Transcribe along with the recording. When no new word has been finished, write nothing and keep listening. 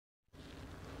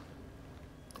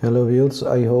Hello viewers,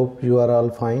 I hope you are all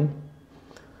fine.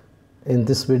 In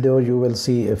this video you will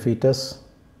see a fetus,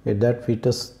 a dead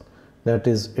fetus, that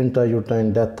is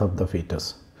intrauterine death of the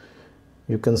fetus.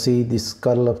 You can see the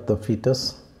skull of the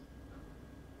fetus.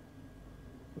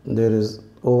 There is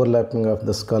overlapping of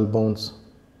the skull bones,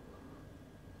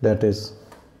 that is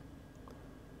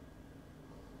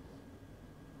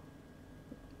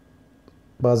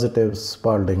positive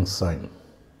Spalding sign.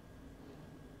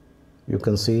 You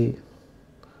can see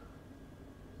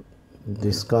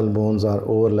the skull bones are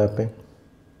overlapping.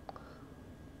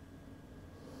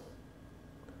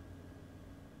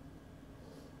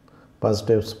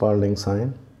 Positive Spalding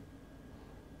sign.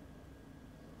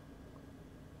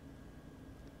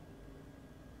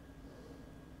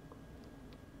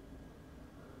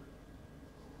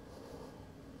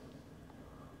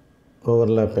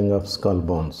 Overlapping of skull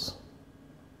bones.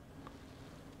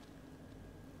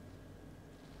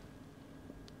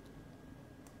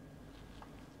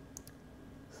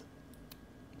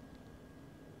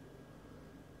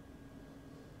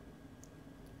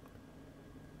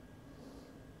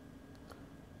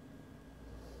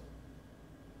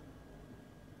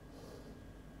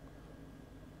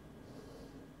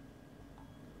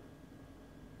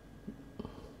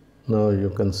 Now you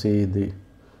can see the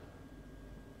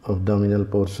abdominal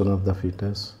portion of the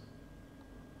fetus.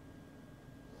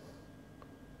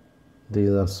 These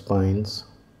are spines.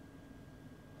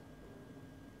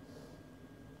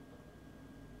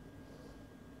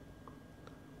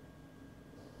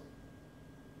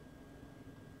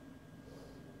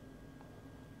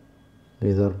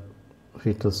 These are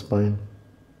fetal spine.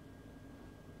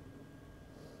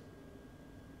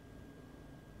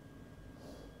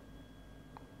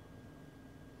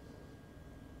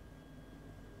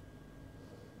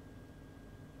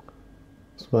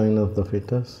 Spine of the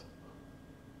fetus.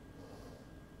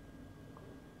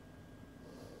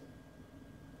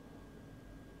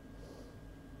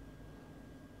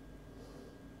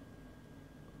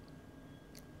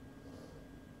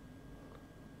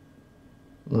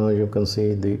 Now you can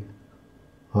see the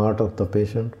heart of the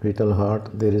patient, fetal heart.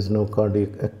 There is no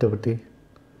cardiac activity.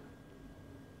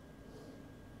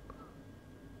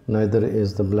 Neither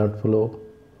is the blood flow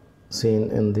seen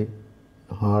in the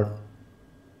heart.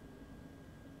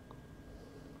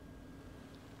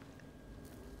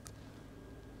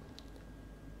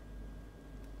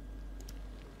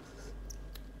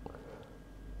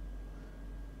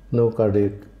 No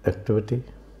cardiac activity.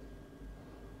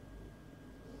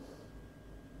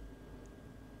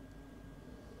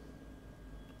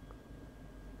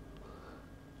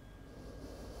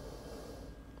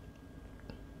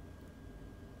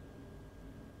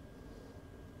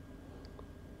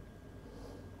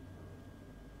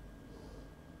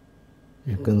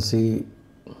 You can see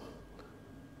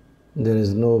there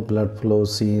is no blood flow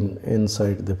seen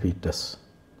inside the fetus.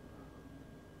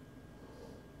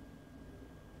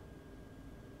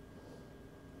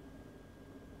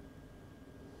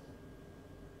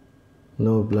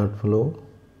 No blood flow.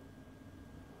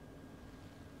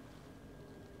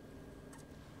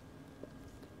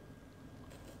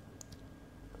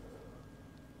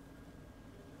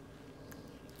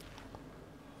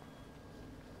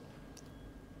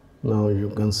 Now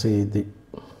you can see the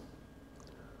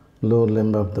lower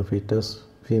limb of the fetus,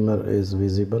 femur is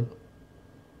visible.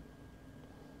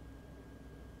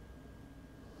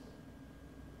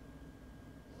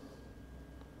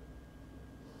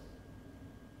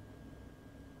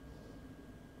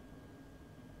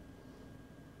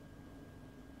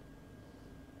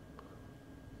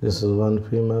 This is one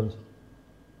femur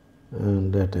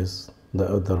and that is the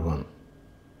other one.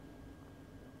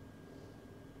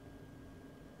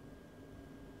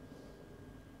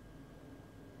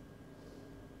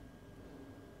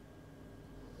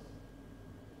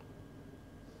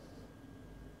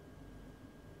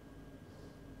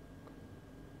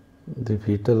 The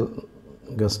fetal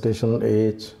gestational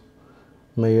age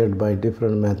measured by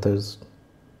different methods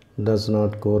does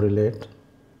not correlate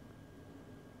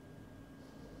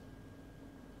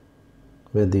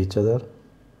with each other.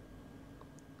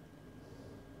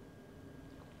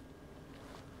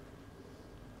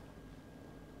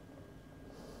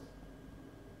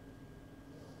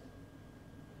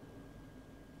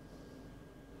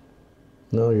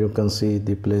 Now you can see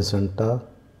the placenta.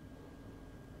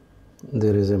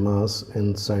 There is a mass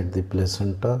inside the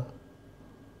placenta.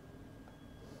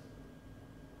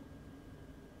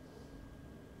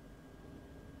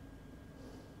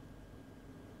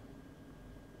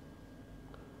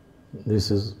 This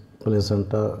is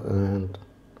placenta and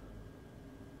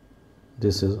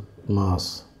this is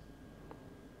mass.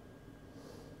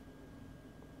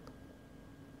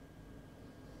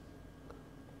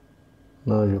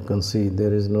 Now you can see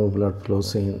there is no blood flow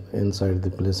seen inside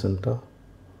the placenta.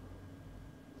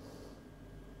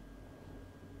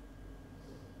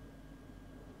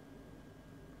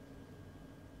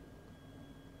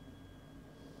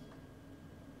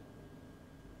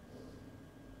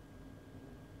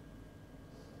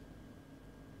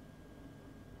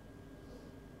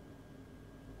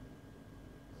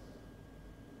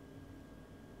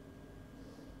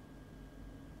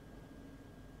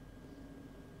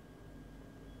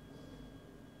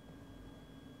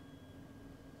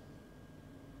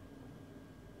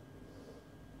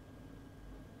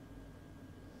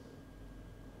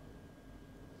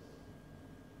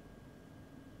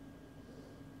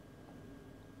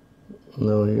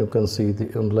 Now you can see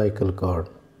the umbilical cord.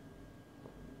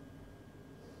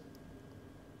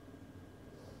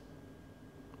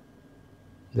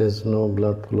 There is no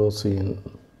blood flow seen.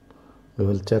 We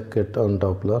will check it on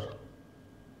Doppler.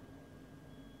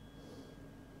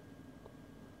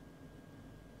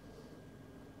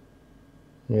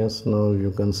 Yes, now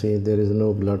you can see there is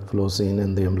no blood flow seen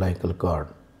in the umbilical cord.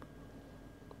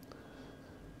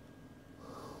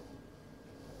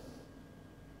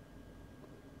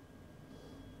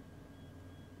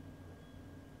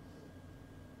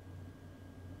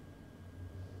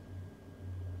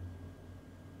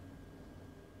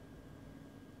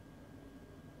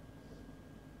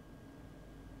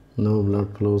 No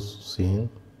blood flows seen.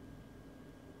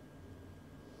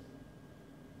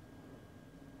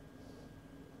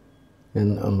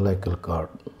 In umbilical cord.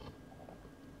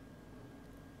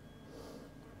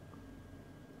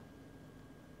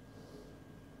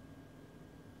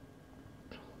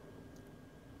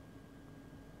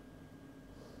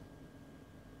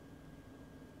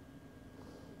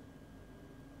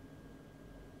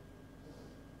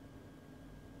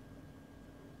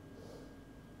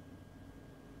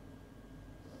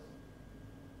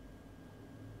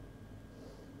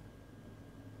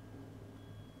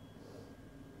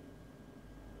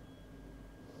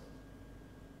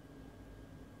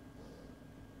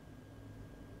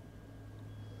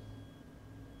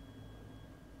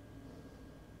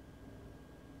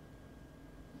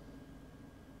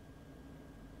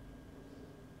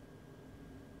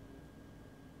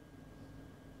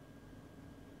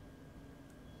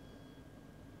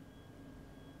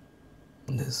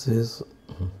 This is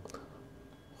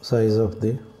size of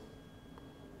the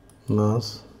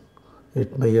mass.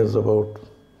 It measures about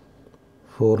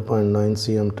 4.9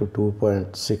 cm to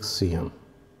 2.6 cm.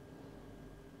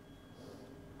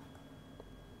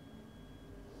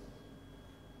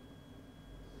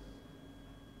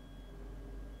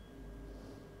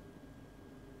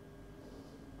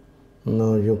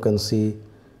 Now you can see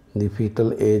the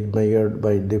fetal age measured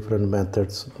by different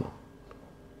methods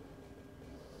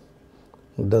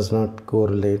does not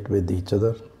correlate with each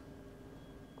other.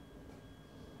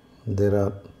 There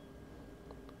are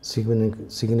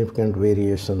significant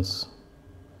variations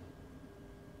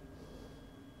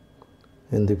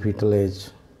in the fetal age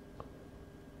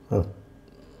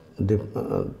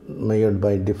measured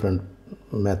by different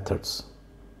methods.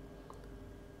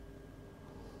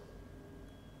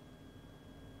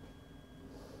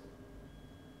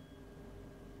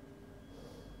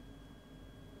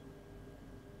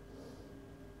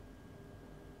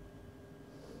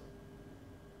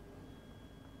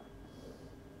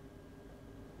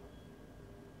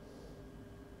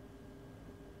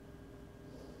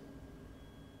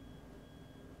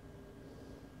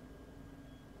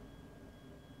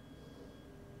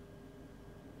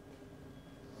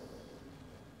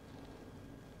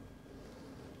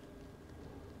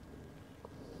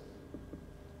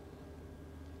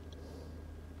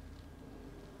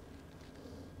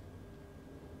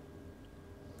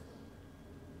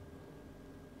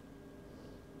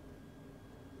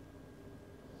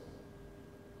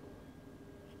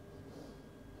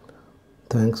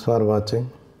 Thanks for watching.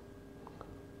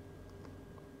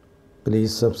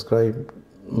 Please subscribe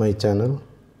my channel,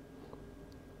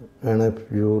 and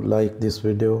if you like this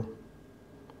video,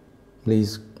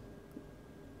 please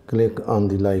click on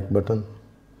the like button.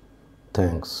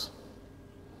 Thanks.